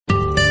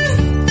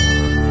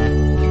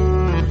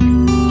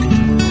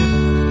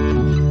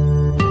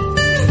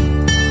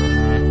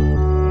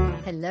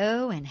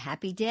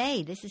Happy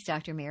day. This is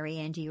Dr. Mary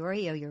Ann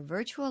Diorio, your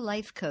virtual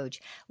life coach,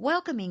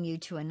 welcoming you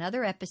to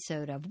another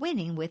episode of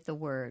Winning with the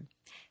Word.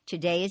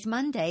 Today is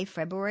Monday,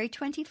 February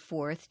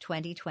 24th,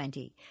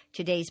 2020.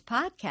 Today's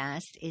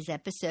podcast is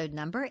episode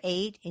number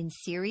 8 in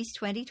Series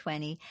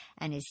 2020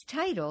 and is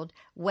titled,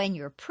 When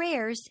Your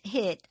Prayers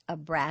Hit a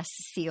Brass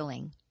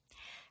Ceiling.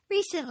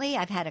 Recently,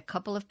 I've had a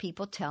couple of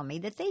people tell me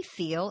that they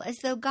feel as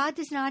though God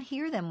does not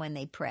hear them when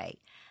they pray.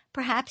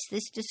 Perhaps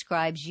this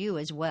describes you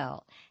as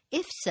well.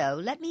 If so,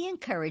 let me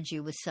encourage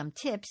you with some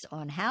tips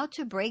on how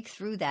to break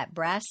through that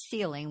brass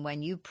ceiling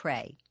when you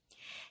pray.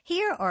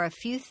 Here are a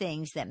few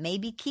things that may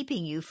be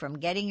keeping you from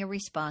getting a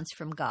response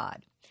from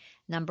God.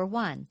 Number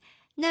 1,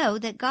 know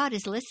that God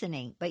is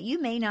listening, but you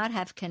may not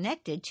have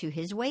connected to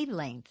His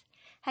wavelength.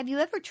 Have you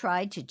ever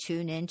tried to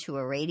tune into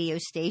a radio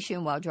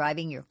station while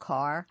driving your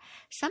car?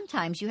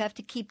 Sometimes you have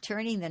to keep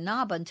turning the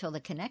knob until the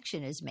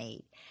connection is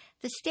made.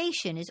 The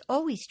station is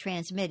always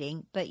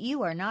transmitting, but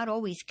you are not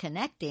always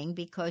connecting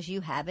because you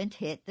haven't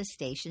hit the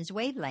station's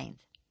wavelength.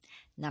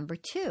 Number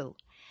 2,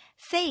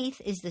 faith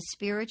is the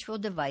spiritual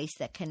device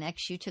that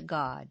connects you to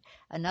God.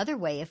 Another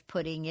way of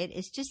putting it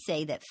is to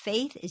say that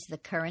faith is the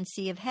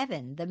currency of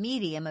heaven, the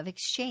medium of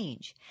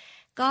exchange.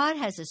 God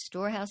has a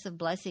storehouse of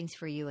blessings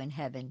for you in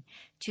heaven.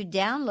 To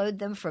download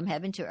them from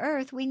heaven to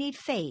earth, we need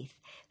faith.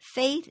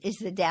 Faith is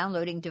the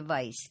downloading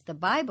device. The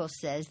Bible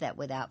says that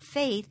without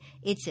faith,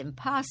 it's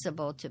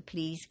impossible to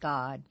please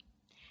God.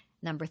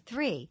 Number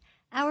 3,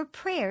 our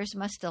prayers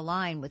must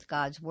align with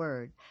God's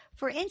Word.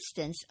 For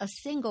instance, a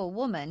single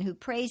woman who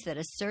prays that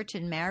a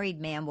certain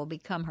married man will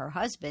become her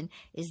husband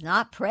is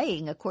not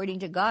praying according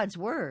to God's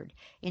Word.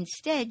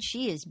 Instead,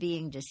 she is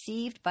being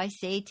deceived by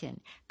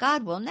Satan.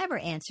 God will never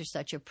answer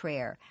such a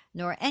prayer,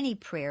 nor any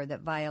prayer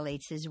that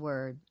violates His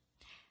Word.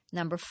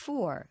 Number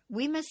 4,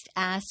 we must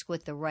ask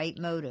with the right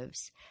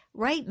motives.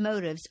 Right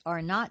motives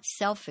are not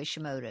selfish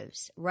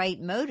motives. Right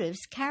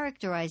motives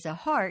characterize a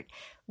heart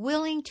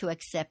willing to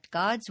accept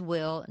God's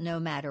will no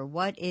matter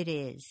what it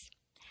is.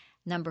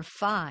 Number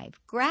 5,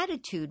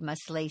 gratitude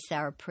must lace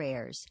our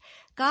prayers.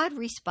 God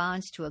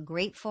responds to a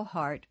grateful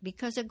heart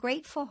because a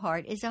grateful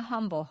heart is a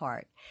humble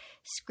heart.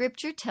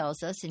 Scripture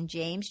tells us in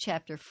James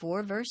chapter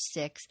 4, verse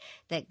 6,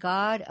 that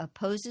God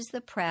opposes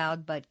the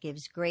proud but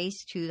gives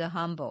grace to the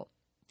humble.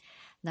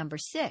 Number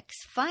 6,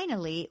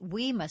 finally,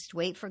 we must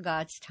wait for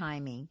God's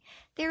timing.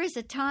 There is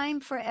a time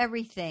for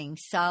everything,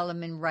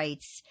 Solomon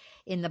writes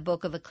in the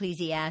book of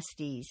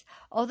Ecclesiastes.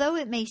 Although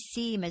it may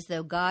seem as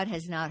though God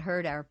has not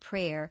heard our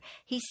prayer,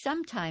 He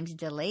sometimes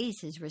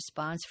delays His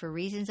response for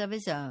reasons of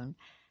His own.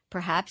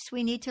 Perhaps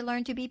we need to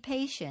learn to be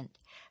patient.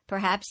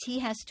 Perhaps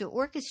He has to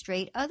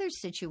orchestrate other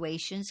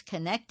situations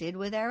connected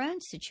with our own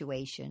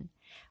situation.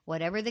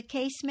 Whatever the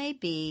case may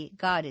be,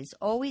 God is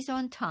always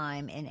on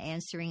time in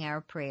answering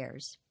our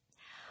prayers.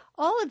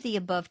 All of the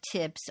above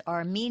tips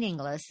are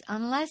meaningless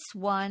unless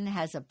one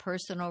has a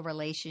personal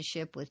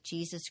relationship with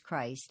Jesus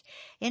Christ.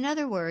 In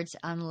other words,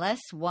 unless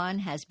one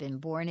has been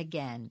born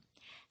again.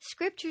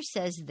 Scripture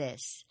says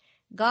this,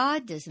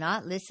 God does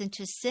not listen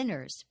to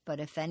sinners, but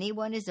if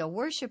anyone is a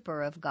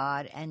worshiper of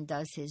God and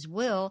does His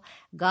will,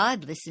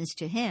 God listens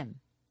to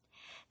him.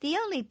 The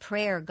only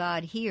prayer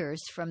God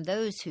hears from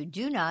those who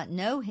do not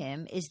know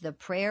Him is the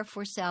prayer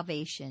for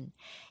salvation.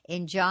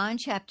 In John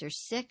chapter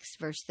 6,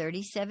 verse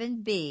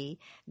 37b,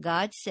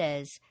 God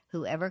says,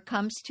 "Whoever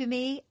comes to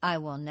me, I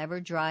will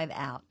never drive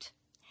out."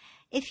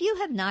 If you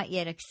have not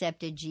yet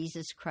accepted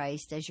Jesus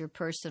Christ as your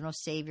personal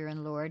Savior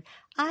and Lord,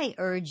 I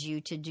urge you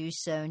to do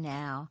so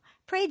now.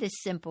 Pray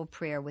this simple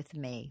prayer with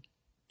me.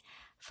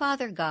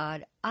 Father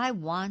God, I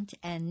want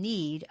and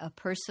need a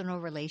personal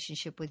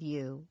relationship with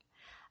you.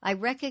 I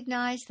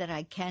recognize that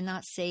I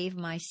cannot save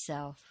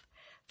myself.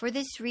 For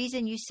this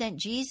reason, you sent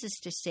Jesus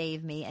to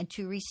save me and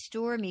to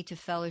restore me to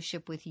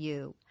fellowship with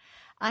you.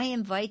 I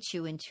invite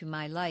you into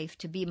my life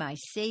to be my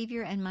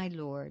Savior and my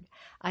Lord.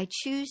 I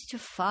choose to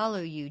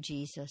follow you,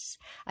 Jesus.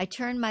 I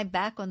turn my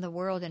back on the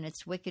world and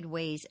its wicked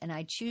ways, and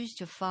I choose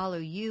to follow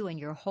you and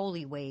your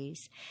holy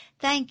ways.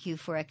 Thank you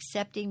for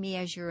accepting me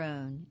as your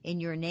own. In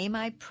your name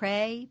I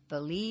pray,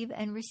 believe,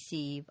 and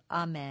receive.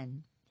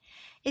 Amen.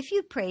 If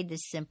you prayed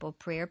this simple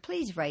prayer,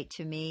 please write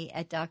to me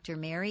at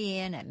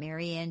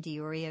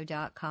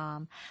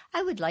drmaryann@maryanndiorio.com.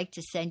 I would like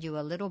to send you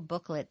a little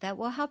booklet that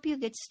will help you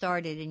get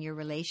started in your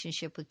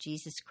relationship with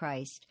Jesus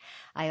Christ.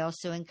 I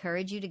also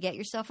encourage you to get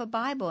yourself a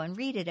Bible and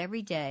read it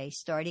every day,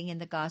 starting in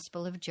the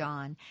Gospel of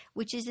John,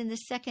 which is in the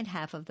second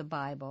half of the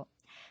Bible.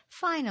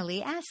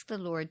 Finally, ask the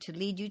Lord to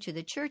lead you to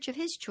the church of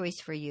His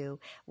choice for you,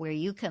 where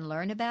you can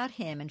learn about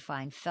Him and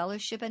find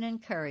fellowship and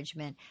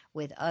encouragement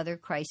with other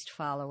Christ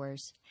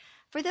followers.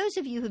 For those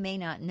of you who may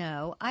not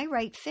know, I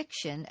write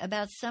fiction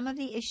about some of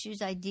the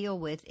issues I deal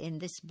with in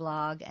this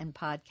blog and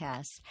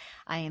podcast.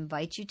 I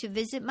invite you to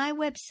visit my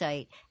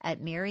website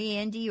at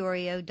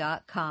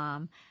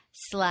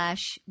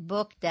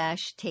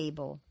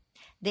maryanndiorio.com/book-table.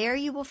 There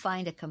you will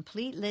find a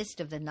complete list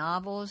of the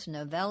novels,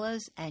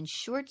 novellas, and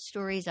short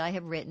stories I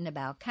have written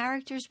about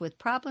characters with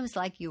problems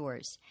like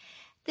yours.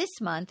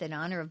 This month, in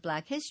honor of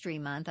Black History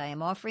Month, I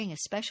am offering a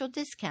special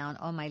discount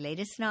on my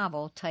latest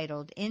novel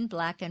titled In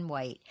Black and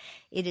White.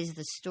 It is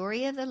the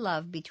story of the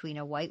love between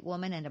a white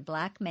woman and a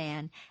black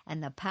man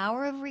and the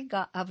power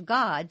of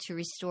God to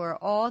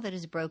restore all that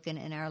is broken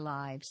in our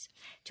lives.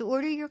 To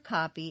order your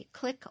copy,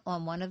 click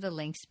on one of the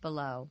links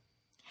below.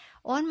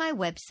 On my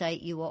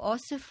website, you will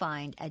also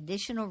find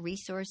additional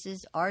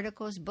resources,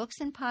 articles, books,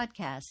 and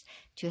podcasts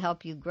to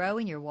help you grow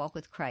in your walk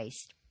with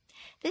Christ.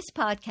 This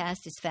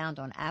podcast is found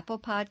on Apple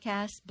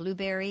Podcasts,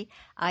 Blueberry,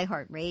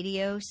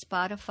 iHeartRadio,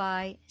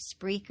 Spotify,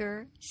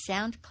 Spreaker,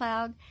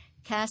 SoundCloud,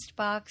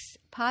 CastBox,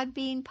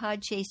 Podbean,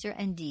 Podchaser,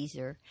 and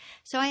Deezer.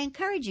 So I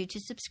encourage you to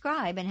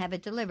subscribe and have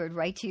it delivered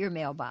right to your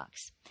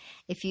mailbox.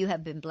 If you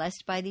have been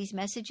blessed by these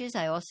messages,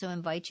 I also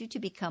invite you to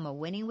become a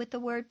Winning with the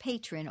Word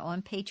patron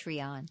on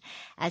Patreon.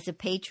 As a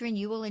patron,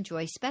 you will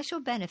enjoy special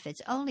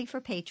benefits only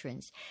for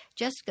patrons.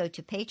 Just go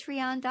to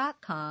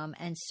patreon.com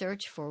and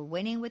search for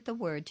Winning with the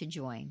Word to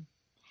join.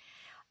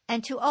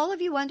 And to all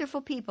of you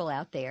wonderful people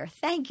out there,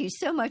 thank you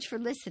so much for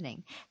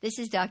listening. This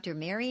is Dr.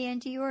 Mary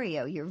Ann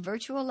Diorio, your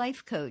virtual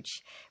life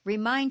coach,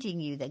 reminding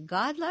you that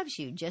God loves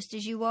you just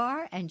as you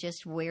are and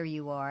just where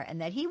you are,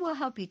 and that He will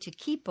help you to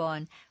keep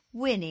on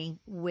winning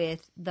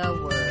with the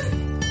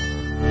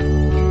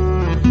Word.